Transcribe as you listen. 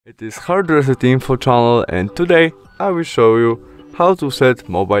It is HardReset.Info channel, and today I will show you how to set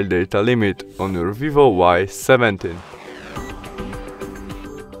mobile data limit on your VIVO Y17.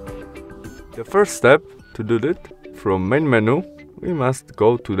 The first step to do that, from main menu we must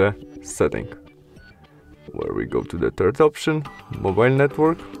go to the setting, where we go to the third option, mobile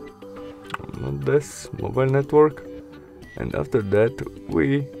network, not this, mobile network, and after that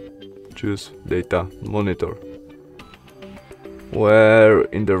we choose data monitor, where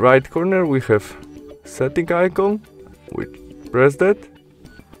in the right corner we have setting icon. We press that,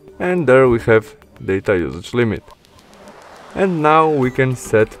 and there we have data usage limit. And now we can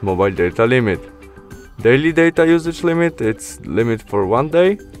set mobile data limit. Daily data usage limit, it's limit for 1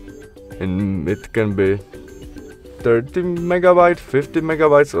 day, and it can be 30 megabyte, 50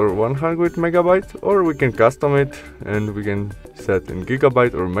 megabytes or 100 megabyte, or we can custom it and we can set in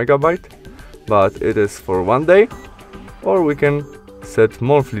gigabyte or megabyte, but it is for 1 day. Or we can set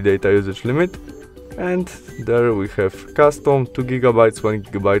monthly data usage limit, and there we have custom 2 gigabytes, 1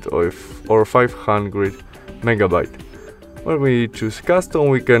 gigabyte or 500 megabyte. When we choose custom,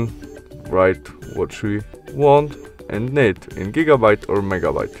 we can write what we want and need in gigabyte or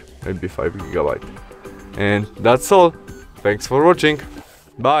megabyte, maybe 5 gigabyte. And that's all. Thanks for watching.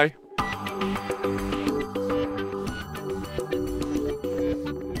 Bye.